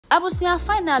Abusia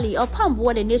finally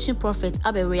Opambour the nation prophet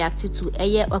abe reacted to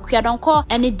eye Okwadonko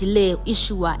any delay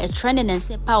issue a trending and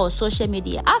say power social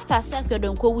media after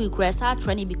Okwadonko we grace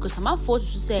trending because I'm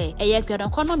forced to say eye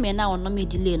Okwadonko no me na no me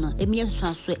delay no emi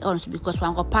ensuanso honest because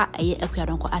wangopa eye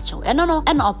Okwadonko acho no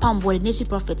and Opambour the nation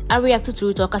prophet I reacted to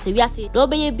it or kase we say do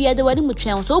be bia de wani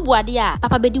mutwen so buade a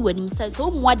papa bedi wanim say so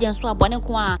muade nso abone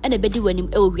ko a na bedi wanim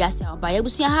e we ase oba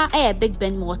abusia ha eye Big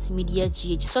Ben multimedia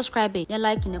GH subscribe and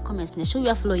like in the comments and show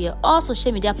your follow all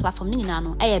social media platform ni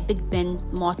nano Big Ben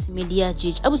multimedia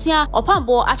GH abusia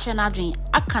Opambour ache na adwen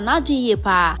aka na adwen ye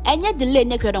pa enye delay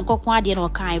ne Okwadonko ko ade no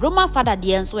kan Roman father de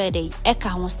enso e dey eka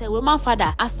ho say Roman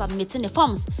father submitting the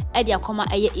forms e dey akoma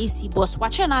EC boss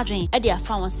wache na adwen e dey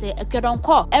afa won say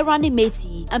Okwadonko run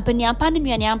mate ampani ampa ne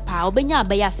nuane ampa obenya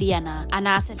abaya fia na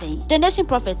ana ase den the nation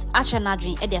prophet ache na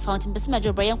adwen e dey afa won timpese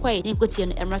majo brayen kwai ne nkotie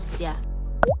no emrasia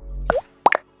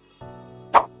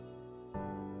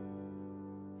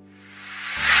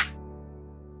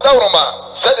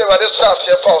Roma said the Radisas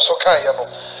here for so kind, you know.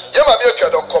 Yammy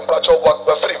Okwadonko Pacho work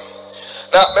by free.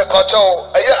 Now, me Pacho,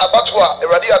 a year abattoir, a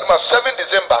radiadma 7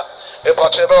 December, a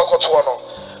Pacho Cotuano.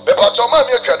 Me Pacho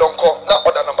Mammy Okwadonko, now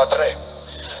order number 3.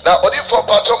 Now, Odi for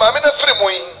Pacho Mamina Free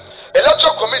Moin,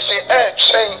 Electoral Commission air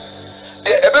chain,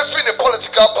 the ever free the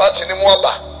political party in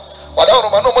Mwaba. What I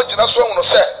don't know much in a swing no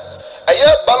say. A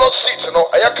year ballot seat, no,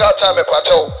 a year car time, a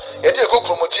Pacho, a dear go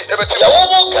promote everything.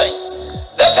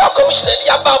 That's our commissioner.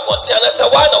 The about one thing, and I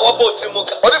said, why not about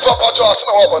Timuka? What if I bought you a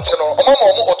small one?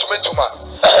 Or tomato man.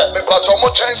 Me bought you more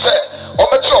chance, or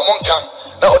metro monkan.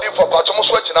 Now, if I bought you more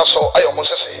sweating, I saw I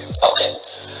almost say. Okay.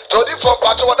 To the for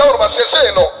part of what I was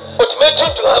saying, no. But metro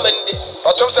to how many days?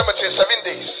 Bottom 7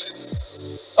 days.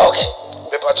 Okay.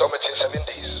 Me bought you 7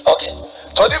 days. Okay.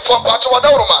 To the for part of what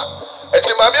I was it's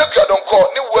a mammy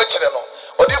Okwadonko, new words, no.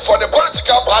 Or if for the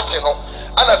political party, no.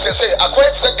 And as I say, I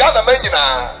quite say Ghana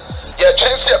man. Yeah,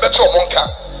 chance a better monka.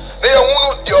 They are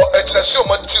one of your expression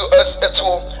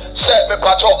to say me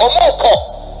pato or more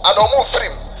cop and or more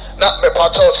frame. Not me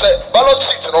pato say ballot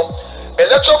seat no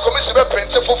electoral commission be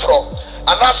printed for from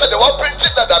and I said they were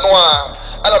printed that no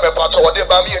and me pato what they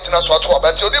buy me international to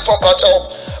but you from pato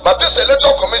but this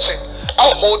electoral commission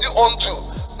I'll hold you on to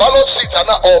ballot seat and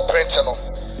not all printed no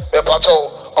me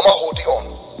pato I'm hold you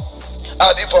on.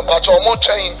 I did from pato more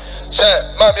chain say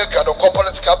mammy Okwadonko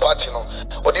political party no.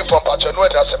 Odi from Pacho no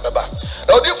enta sembeba.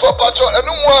 Na odi from Pacho enu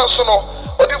mu so no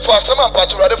odi for asema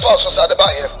Pacho rade fa so sa de ba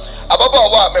here. Ababa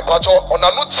wa me Pacho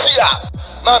onanu tia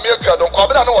na me Okwadonko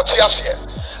abira na wote ase.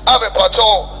 A me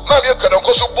Pacho ma me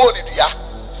Okwadonko so bodi dia.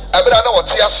 Abira na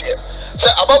wote ase. Se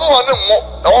ababa wa ne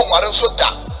mo na wo nware so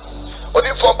da. Odi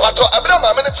from Pacho abira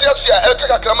ma me ne tia ase a elka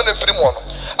kakra me ne firi mo no.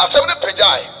 Asem ne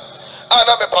pejai. A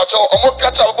na me Pacho omo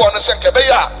kata ababa no se nkebe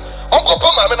ya. Onko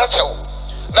pa ma me na chewo.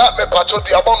 Na me Pacho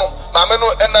di abono mame no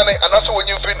enane anaso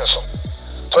wonyi free ne so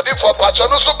to di for Pacho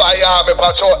no so ba ya me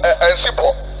Pacho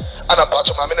ensipo ana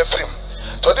Pacho mame ne free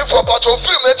to di for Pacho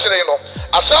free me kire no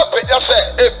asa peja se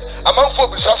amanfo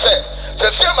bisa se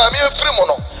mame free mo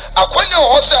no akwanya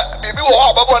ho se bibi wo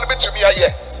ho ababo no betumi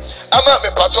aye ama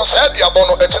me Pacho se di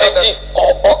abono e kire ne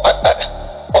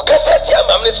o kasa ti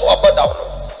amam ne so oboda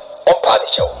no on pa ne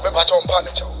chew me Pacho on pa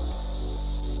ne chew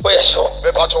we so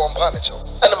me Pacho on pa ne chew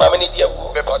ana mame ne di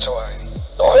awu me Pacho ai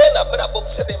no na bra bob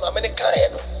se be mame ne kan he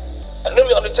no anu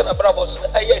mi onu te na bra boss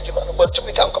aye adwuma no but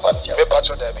me kan koma ntia me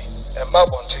Pacho da bi e ma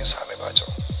bonten sa me Pacho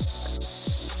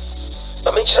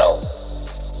mame chirawo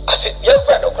ase ye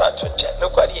fra no kra to nche no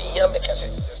kwa de hia me kase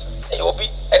e obi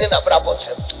ene na bra boss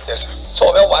yes sir so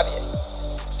obe wa de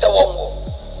se wonwo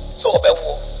so obe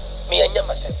wo me anya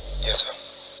masem yes sir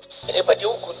ene ba de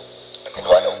ukunu ene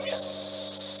wa na ubia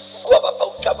ko baba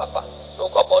ucha baba no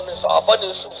ko bonus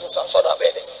abonus so na be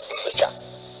de ucha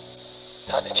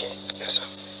sanity yes sir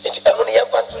it's only a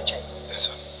part to change yes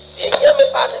sir the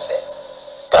yame party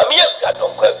mami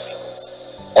Okwadonko free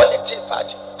all the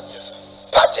party yes sir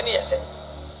party ni yes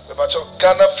we bacho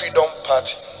Ghana Freedom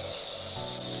Party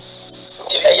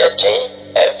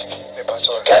GFF we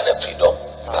bacho Ghana Freedom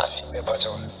Party we bacho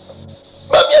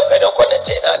mami Okwadonko na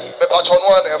te na di we bacho no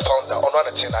na founder ono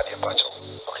na te na di bacho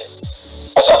okay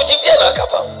so we give na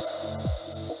kafa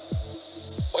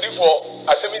odifo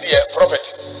asemi the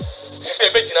prophet sisi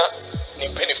ebegina ni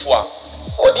mpenifu a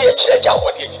odi ekire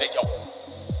jawo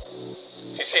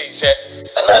sisi se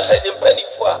ana se ni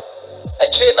mpenifu a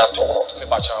ekire na to me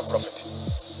ba chan prophet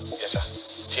yes sir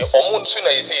ti omun su na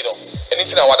yesi no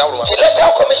anything na wadawro ti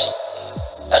letter commission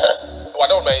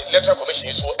wadawro my letter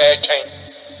commission so twen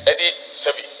edi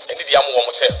sebi edi dia mo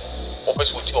wo se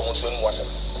opesu oti omun su nu wasa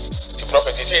ti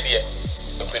prophet yesi de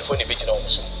mpenifu ni begina omun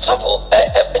su so for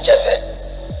just say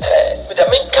with the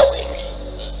main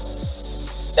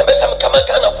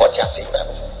Kamakana 40 as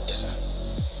yes, sir.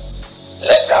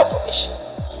 Let's have commission.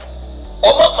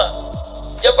 Oh,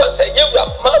 Mama, you can say, you have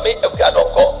Mammy, if you are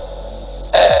not go.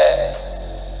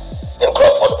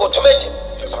 Microphone automated.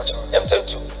 Yes, sir.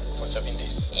 M22 For 7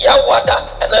 days. Yawada,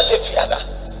 and I say, Fiana.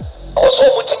 Also,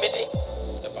 multimedia.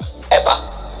 Eba.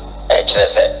 Actually,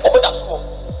 say, Open the school.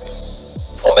 Yes.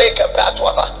 Obey compare to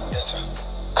Abba. Yes, sir.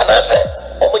 And I say,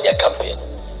 Open your campaign.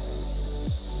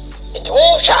 It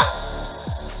won't share.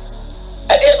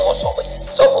 I didn't know so much.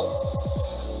 So for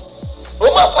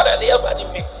Roman father, they are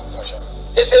running meat.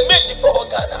 They say, meat for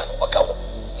Ghana or Kawa.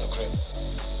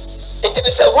 It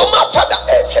is a Roman father,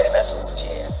 a fairness.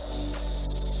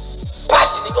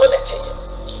 Party on the chain.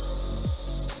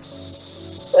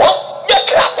 Once your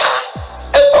crata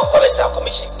and for quality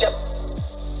commission.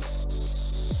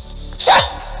 Sir,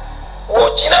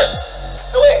 Wojina,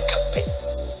 no campaign.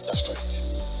 That's right.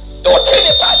 Don't tell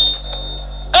me bad.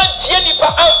 Antienipa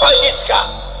Alpaniska.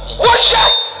 Washa.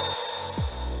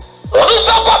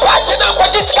 Rosa Papa Tina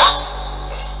Quatiska.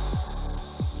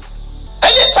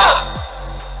 And it's a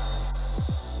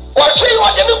what you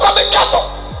want to come in castle.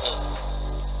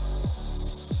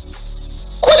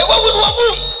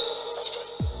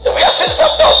 We are seeing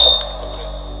some doors.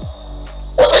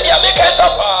 What are the Americans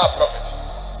of our prophet?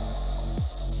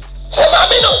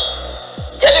 Samamino,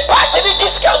 you're the party in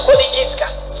discount for the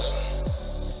discount.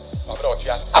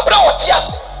 About yes.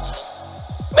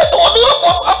 Mr. One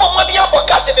money up or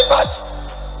cut in the party.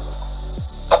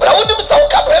 About himself,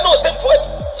 Caprano sent for it.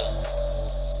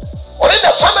 Or in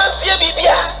the financier,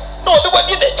 no, the one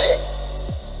did it.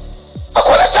 A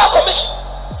quality commission.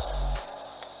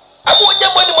 I'm one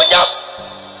young.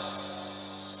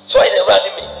 So I never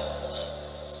meet.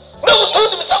 No, so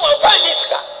someone find this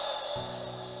car.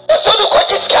 The son of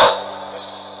Kotiska.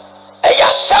 Yes. A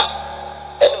yasam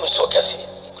and Musokasi.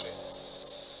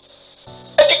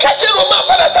 And the catcher Roman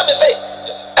father, some say,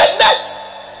 yes. And then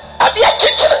I'll be a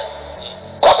chicken.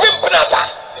 Copin Panata.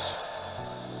 Yes.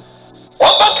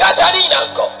 One bank Catarina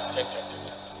uncle.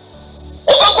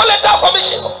 Over Coletta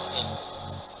commission.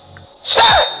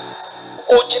 Sir,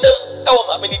 Ojinum, our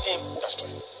mammy team. That's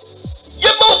right.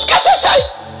 You must cast aside.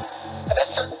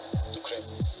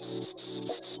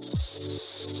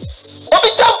 What be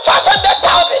done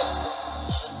 500,000?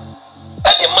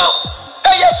 And the mom, I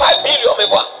have 5 billion. Who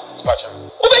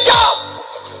be down?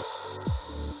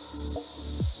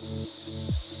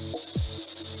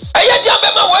 I had your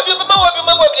member, what you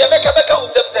make a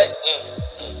say.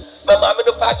 Mamma, I'm in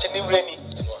the patch and rainy.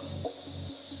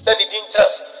 Then it didn't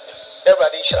trust. Yes,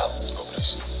 everybody shall. God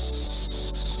bless you.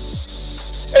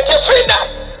 And your friend,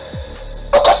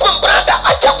 a couple brother,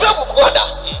 a chapel of Guada.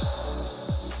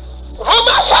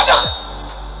 Roma father,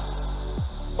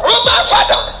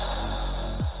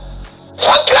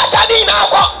 Fankratadina,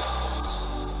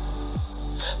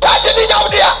 party out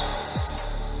there.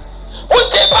 One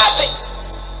day party,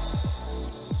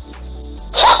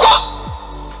 fuck up.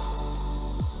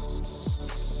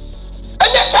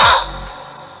 And yes, sir,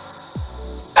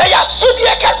 I assume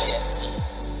the Cassia.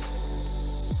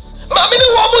 Mammy, no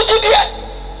woman,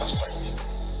 that's right.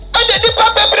 And the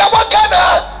Papa Wakana,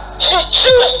 she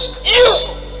choose you.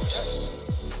 Yes.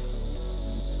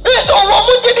 This old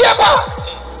woman,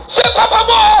 say Papa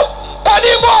more,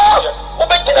 Paddy more. Yes.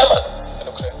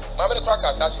 Mammy, the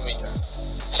crackers asking me,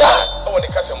 sir, I want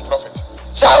the cousin prophet.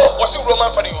 Sir, what's the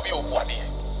Roman father you be a body?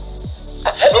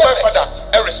 Roman father,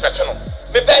 I respect him.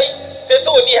 Maybe say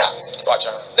so near.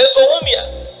 There's so homia.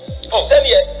 Oh, say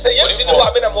yes, you know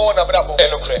I've been a more than a bravo.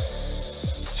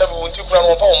 Seven won't you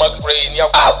crown for my brain? You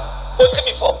are what's it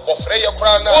before? Or Freya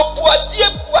crown. Oh, what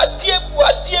dear, dear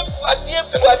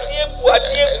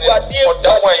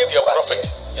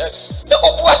prophet. Yes. No,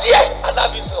 what dear, I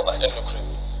love you so much.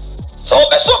 So,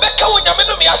 so back when you're in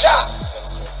Miasha.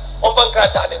 On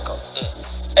Bancrata,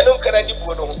 and no credit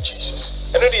would know Jesus.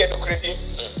 And only a credit.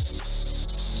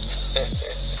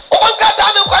 On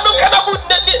Bancrata, no cannot put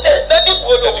the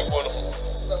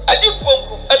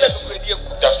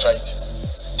that's right.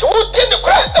 To tend to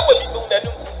cry, I will be known and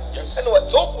yes. And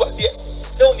what's so good, dear?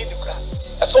 No need to cry.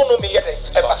 I saw no me yet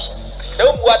a passion.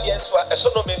 No more dear, I saw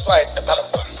no me swine a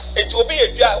parapet. It will be a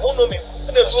dry honor me,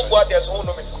 and there's no more dear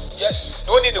honor me. Yes,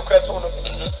 no need to cry honor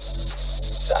me.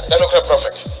 That's a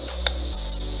prophet.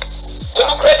 To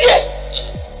look ready,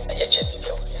 and yet,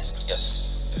 yes,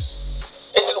 yes, yes.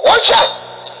 It's one shot.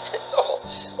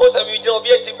 Most of you don't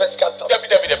be a team best captain.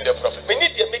 The prophet. We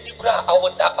need to make you cry.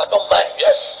 I don't mind.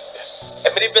 Yes, yes.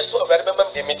 Every best one, remember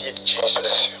the immediate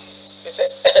Jesus. He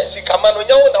said, see, come on,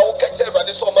 now can tell about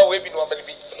this woman waving one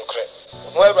baby.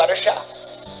 Where rather sharp.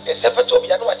 Except for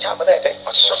Toby, I know a charm and I think.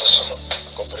 So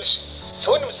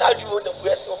when you said you would have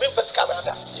been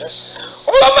father. Yes.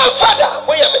 Roman father,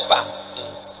 we are member.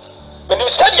 When you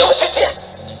said you sit here,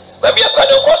 maybe I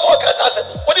can't cross what can say.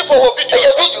 What if for video?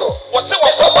 What's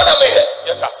someone I made?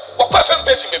 Yes, sir. What FM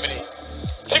station maybe?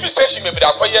 TV station maybe I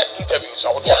acquire interviews.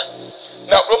 Yeah.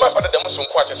 Now, Roman father, there was some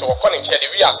quarters so calling Cherry.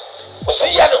 We are. We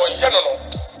see Yano or Yano.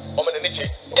 Woman in the chair.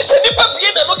 It's a nipper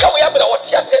being a look away about what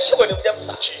you are saying with them.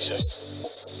 Jesus.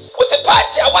 Was a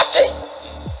party I want to.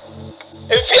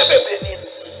 And fear baby.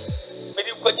 But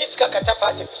you could just cut a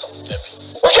party.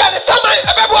 We shall the summer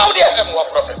about the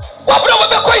prophet. What will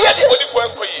be quiet? Only for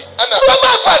employee. And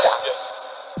my father. Yes.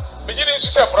 Beginning to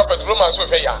say prophet Romans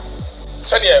with a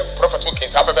send a prophet who can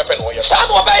have a pen or your son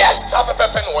or by a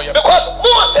pen or your because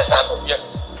Moses,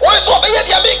 yes. Once obey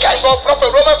the American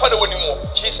prophet Roman father anymore.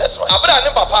 Jesus, Abraham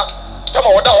and Papa, come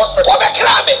on, that hospital. What a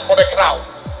crowd, what a crowd.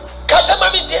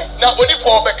 Casamamity, now only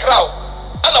for the crowd.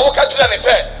 And I will catch it and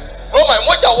say, Roman,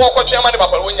 what you walk on Chairman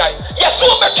Papa when I, yes, so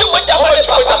much you went down,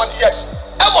 yes.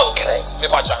 I'm on Cray,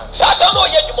 Lepacha, Satan or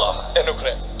Yedimo, and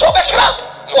Ukraine. Tobe crowd,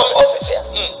 one officer.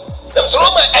 There was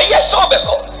Roman, a yes, so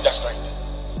just right.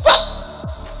 But,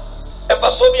 and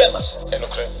Pasovia must, and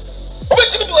Ukraine.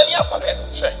 What do you do any upper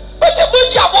but a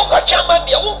bunch of Wonka Chairman,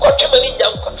 the Wonka Chairman in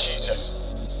young Jesus.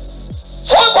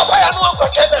 So, Papa, I know Uncle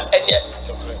Chairman, and yet,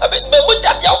 I mean, me would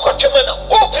have your Uncle Chairman,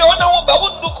 oh, Fiona, but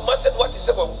wouldn't look much at what is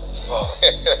about.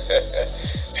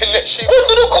 She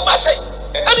wouldn't look at myself,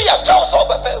 and you have found so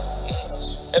bad.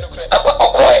 And I've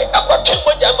got 2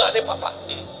 money, Papa.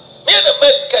 Me and the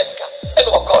men's casca, and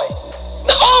Okoy.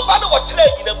 Now, all I know what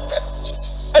today in them.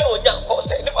 And when young folks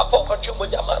say, Liverpool got 2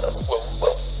 money,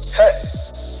 well, hey.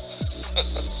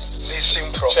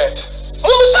 Listen, prophet. Who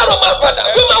was out of my father?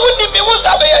 Woman wouldn't be what's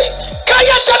up here. Can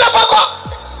you tell the Papa?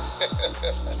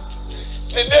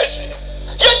 The nation.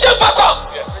 You tell Papa?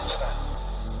 Yes.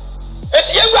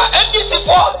 It's Yabra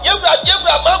NDC4,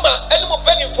 Yabra Mama, and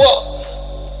Penny 4.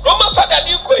 Roman father,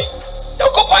 you quay. The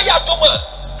Copaya Toma,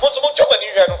 Mucho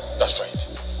Maniano. That's right.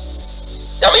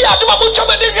 Yamia Toma Mucho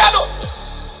Maniano. Yes.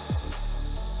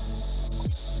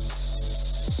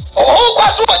 Oh,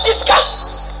 what's what this guy?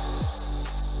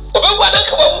 One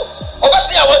uncle,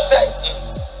 oversee, I would say.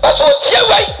 That's what tear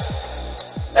way.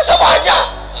 That's a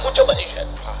wanya, much money.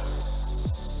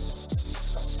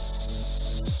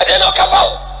 I didn't know come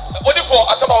out. What if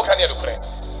for as about can you look? I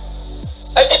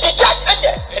did the jack and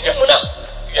yes,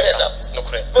 no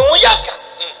credit. Muyaka,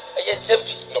 yes,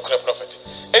 no credit prophet.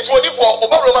 It's what if for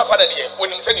Obama father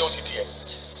when you send your city.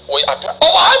 We are over,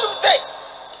 I will say,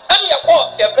 and your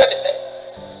call, your brother say,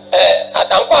 I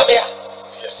don't come here.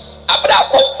 Yes. Abra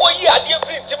come for you and you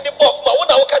bring Timmy Bob, my one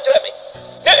will catch me.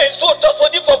 There is so tough for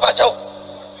you for Pacho.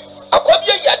 I come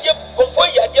here, you come for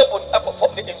you and you put up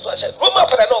from the instruction. Roma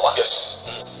for Nova. Yes.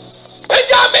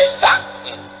 Benjamin, son.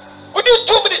 Would you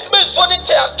 2 minutes men son in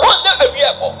chair? Don't never be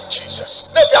able. Jesus.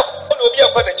 No, you will be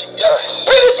a quality. Yes.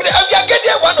 Pretty, and you get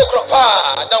there 1 o'clock.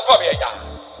 Ah, don't come here.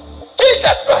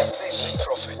 Jesus Christ. Listen,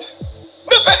 prophet.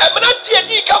 I'm not here.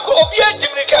 You can't go be a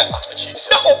Dominican. Jesus.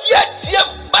 No, be a dear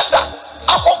master.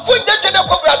 I come for the general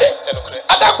brother. And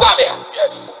I come here.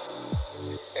 Yes.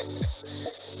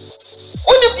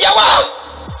 Wouldn't it be a while?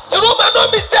 The Roman no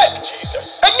mistake.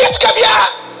 Jesus. And yes, come here.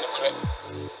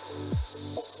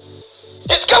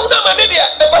 This come now, Mania.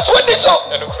 Never sweat this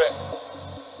up. And I'm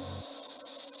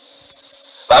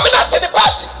not in the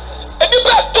party. And you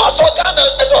better do so,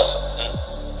 Ghana and also.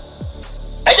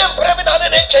 And you're pregnant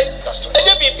and a check. And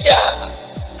you be here.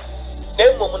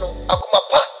 Then, woman, I come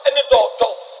up and the door.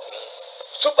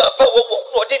 Super power,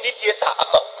 what did it? Yes, I'm